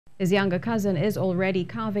His younger cousin is already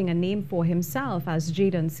carving a name for himself, as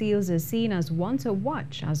Jayden Seales is seen as one to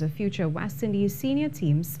watch as a future West Indies senior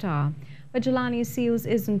team star. But Jelani Seales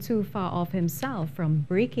isn't too far off himself from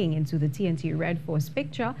breaking into the TNT Red Force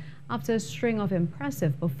picture after a string of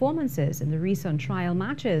impressive performances in the recent trial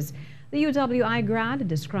matches. The UWI grad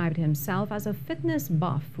described himself as a fitness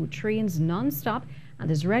buff who trains non-stop,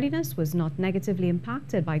 and his readiness was not negatively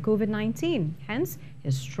impacted by COVID-19, hence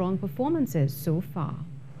his strong performances so far.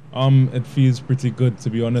 It feels pretty good, to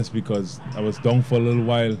be honest, because I was down for a little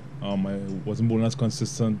while. I wasn't bowling as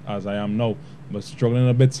consistent as I am now, but struggling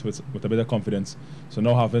a bit with a bit of confidence. So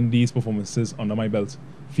now having these performances under my belt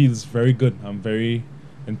feels very good. I'm very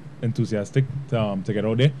enthusiastic to get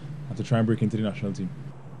out there and to try and break into the national team.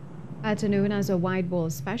 Better known as a wide ball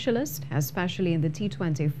specialist, especially in the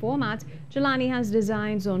T20 format, Jelani has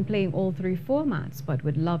designs on playing all three formats, but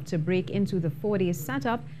would love to break into the 4-day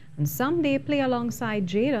setup and someday play alongside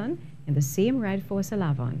Jayden in the same Red Force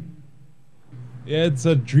 11. Yeah, it's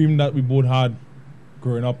a dream that we both had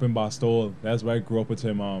growing up in Barstow. That's why I grew up with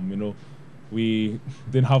him. We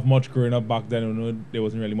didn't have much growing up back then. There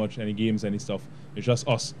wasn't really much, any games, any stuff. It's just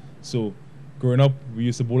us. So growing up, we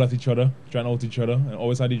used to bowl at each other, trying out each other, and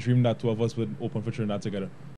always had the dream that two of us would open for Trinidad together.